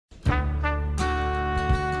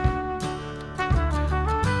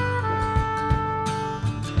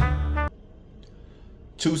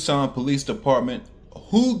Tucson Police Department.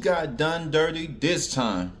 Who got done dirty this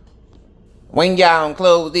time? When y'all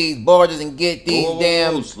close these borders and get these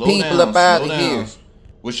damn people up out of here.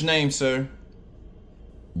 What's your name, sir?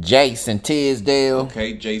 Jason Tisdale.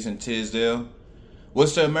 Okay, Jason Tisdale.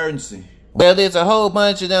 What's the emergency? Well, there's a whole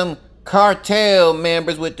bunch of them cartel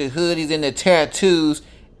members with the hoodies and the tattoos,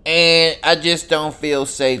 and I just don't feel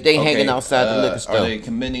safe. They hanging outside the liquor store. Are they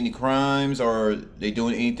committing any crimes, or are they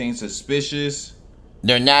doing anything suspicious?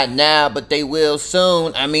 They're not now, but they will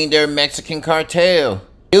soon. I mean, they're a Mexican cartel.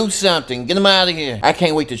 Do something. Get them out of here. I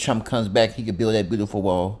can't wait till Trump comes back. He can build that beautiful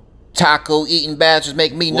wall. Taco eating bastards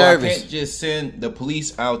make me nervous. I can't just send the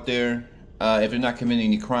police out there if they're not committing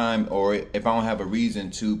any crime, or if I don't have a reason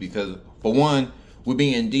to, because for one, we're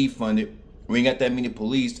being defunded. We ain't got that many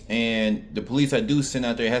police, and the police I do send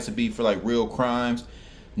out there has to be for like real crimes,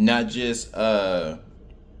 not just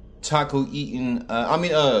taco eating.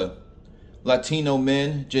 Latino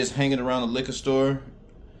men just hanging around the liquor store.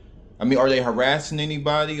 I mean, are they harassing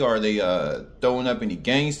anybody? Are they throwing up any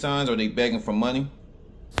gang signs? Are they begging for money?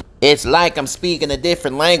 It's like I'm speaking a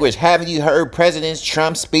different language. Haven't you heard President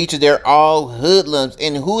Trump's speeches? They're all hoodlums.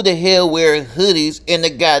 And who the hell wears hoodies in the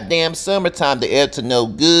goddamn summertime? The air to no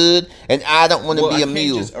good. And I don't want to be a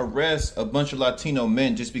mule. I can't just arrest a bunch of Latino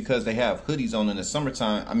men just because they have hoodies on in the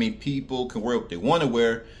summertime. I mean, people can wear what they want to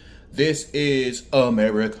wear. This is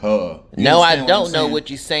America. No, I don't know what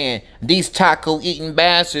you're saying. These taco eating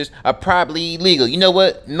bastards are probably illegal. You know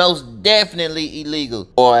what? Most definitely illegal.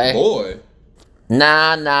 Boy.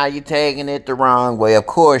 Nah, you're taking it the wrong way. Of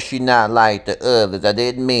course, you're not like the others. I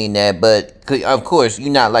didn't mean that, but of course, you're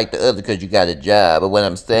not like the others because you got a job. But what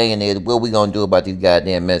I'm saying is, what we gonna do about these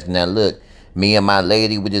goddamn Mexicans? Now, look, me and my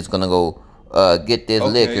lady, we're just gonna go get this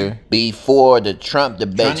liquor before the Trump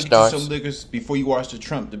debate starts. Trying to get you some liquors before you watch the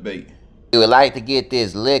Trump debate. We would like to get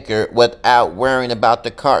this liquor without worrying about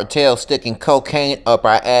the cartel sticking cocaine up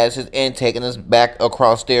our asses and taking us back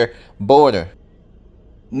across their border.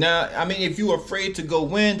 Now, I mean, if you're afraid to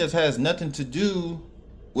go in, that has nothing to do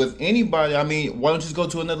with anybody. I mean, why don't you just go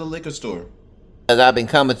to another liquor store? Because I've been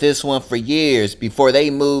coming to this one for years. Before they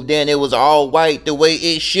moved in, it was all white the way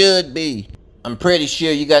it should be. I'm pretty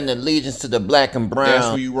sure you got an allegiance to the black and brown. That's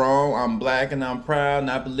where you wrong. I'm black and I'm proud, and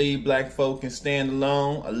I believe black folk can stand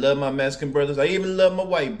alone. I love my Mexican brothers. I even love my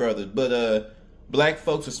white brothers. But black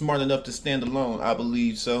folks are smart enough to stand alone. I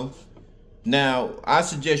believe so. Now, I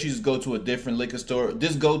suggest you just go to a different liquor store.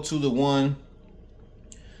 Just go to the one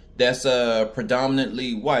that's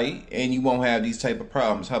predominantly white, and you won't have these type of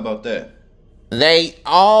problems. How about that? They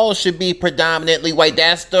all should be predominantly white.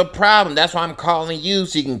 That's the problem. That's why I'm calling you,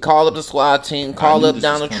 so you can call up the SWAT team, call up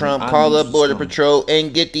Donald Trump, call up Border Patrol,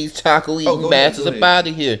 and get these taco-eating bastards up out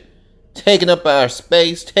of here. Taking up our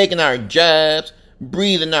space, taking our jobs,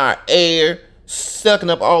 breathing our air, sucking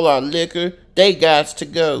up all our liquor. They got to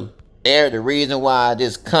go. They're the reason why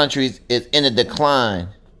this country is in a decline.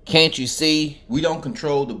 Can't you see? We don't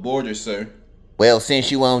control the border, sir. Well, since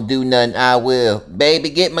you won't do nothing, I will. Baby,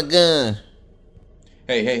 get my gun.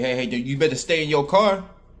 Hey, you better stay in your car.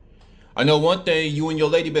 I know one thing, you and your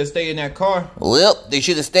lady better stay in that car. Well, they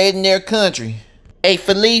should have stayed in their country. Hey,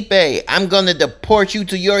 Felipe, I'm gonna deport you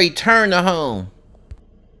to your eternal home.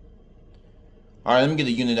 All right, let me get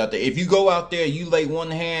a unit out there. If you go out there, you lay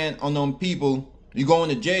one hand on them people, you going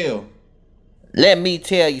to jail. Let me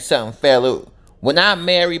tell you something, fella. When I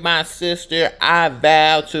married my sister, I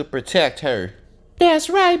vowed to protect her. That's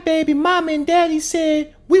right, baby. Mama and Daddy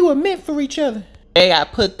said we were meant for each other. Hey, I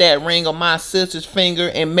put that ring on my sister's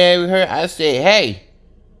finger and married her. I said, hey,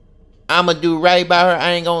 I'ma do right by her.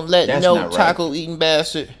 I ain't gonna let no taco-eating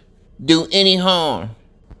bastard do any harm.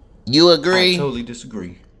 You agree? I totally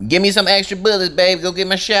disagree. Give me some extra bullets, baby. Go get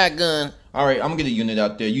my shotgun. All right, I'm gonna get a unit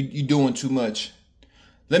out there. You doing too much.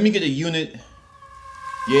 Let me get a unit.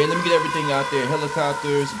 Yeah, let me get everything out there.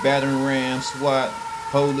 Helicopters, battering rams, SWAT,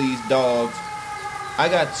 police, dogs. I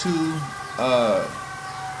got two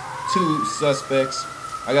suspects.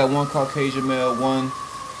 I got one Caucasian male, one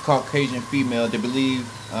Caucasian female. They believe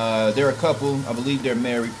they're a couple. I believe they're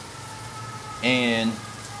married. And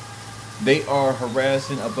they are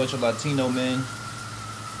harassing a bunch of Latino men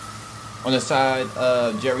on the side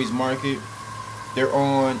of Jerry's Market. They're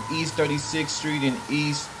on East 36th Street and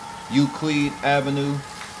East Euclid Avenue.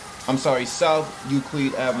 I'm sorry, South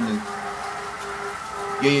Euclid Avenue.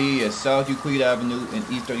 Yeah. South Euclid Avenue and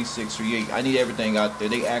East 36th Street. Yeah, I need everything out there.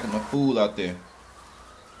 They acting a fool out there.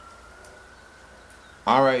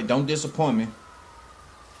 All right, don't disappoint me.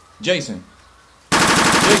 Jason,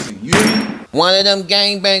 you hear me? One of them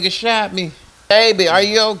gangbangers shot me. Baby, are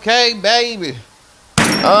you okay, baby?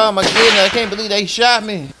 Oh my goodness, I can't believe they shot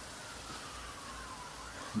me.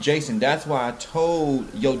 Jason, that's why I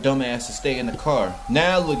told your dumb ass to stay in the car.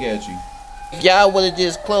 Now look at you. If y'all would have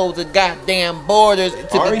just closed the goddamn borders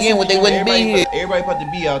to begin with, they wouldn't be here. Everybody about to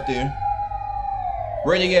be out there.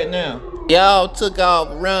 Where they at now? Y'all took off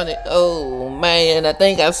running. Oh man, I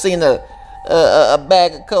think I seen a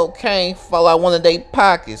bag of cocaine fall out one of their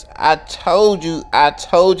pockets. I told you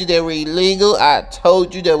they were illegal. I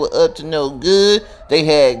told you they were up to no good. They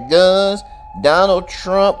had guns. Donald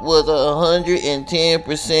Trump was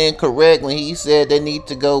 110% correct when he said they need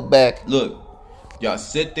to go back. Look, y'all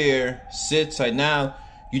sit there, sit tight. Now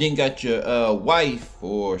you didn't got your wife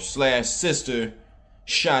or slash sister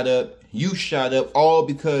shot up. You shot up all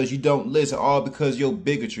because you don't listen, all because your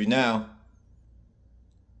bigotry. Now,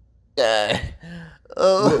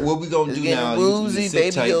 what we gonna do now? Woozy,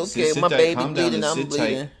 baby, tight, okay, sit my tight, baby calm bleeding, down, I'm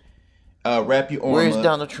bleeding. Wrap your arm Where's up,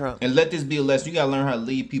 Donald Trump? and let this be a lesson. You gotta learn how to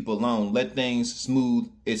leave people alone. Let things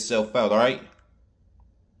smooth itself out. All right.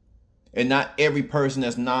 And not every person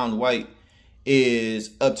that's non-white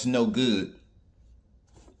is up to no good.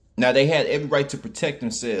 Now they had every right to protect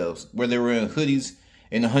themselves, whether they were in hoodies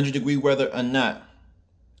in 100-degree weather or not.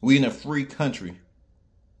 We in a free country.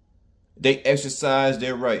 They exercise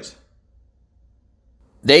their rights.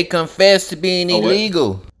 They confessed to being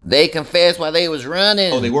illegal. What? They confessed while they was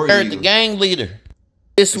running. Oh, they were illegal. illegal. The gang leader.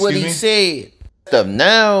 This is what he said.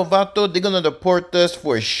 Now, Vato, they're gonna deport us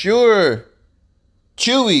for sure.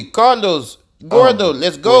 Chewy, Carlos, Gordo,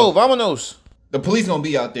 let's go. Vámonos. The police gonna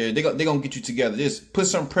be out there. They gonna get you together. Just put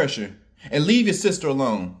some pressure and leave your sister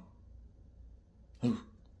alone.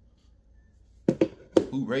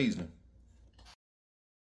 Who raised her?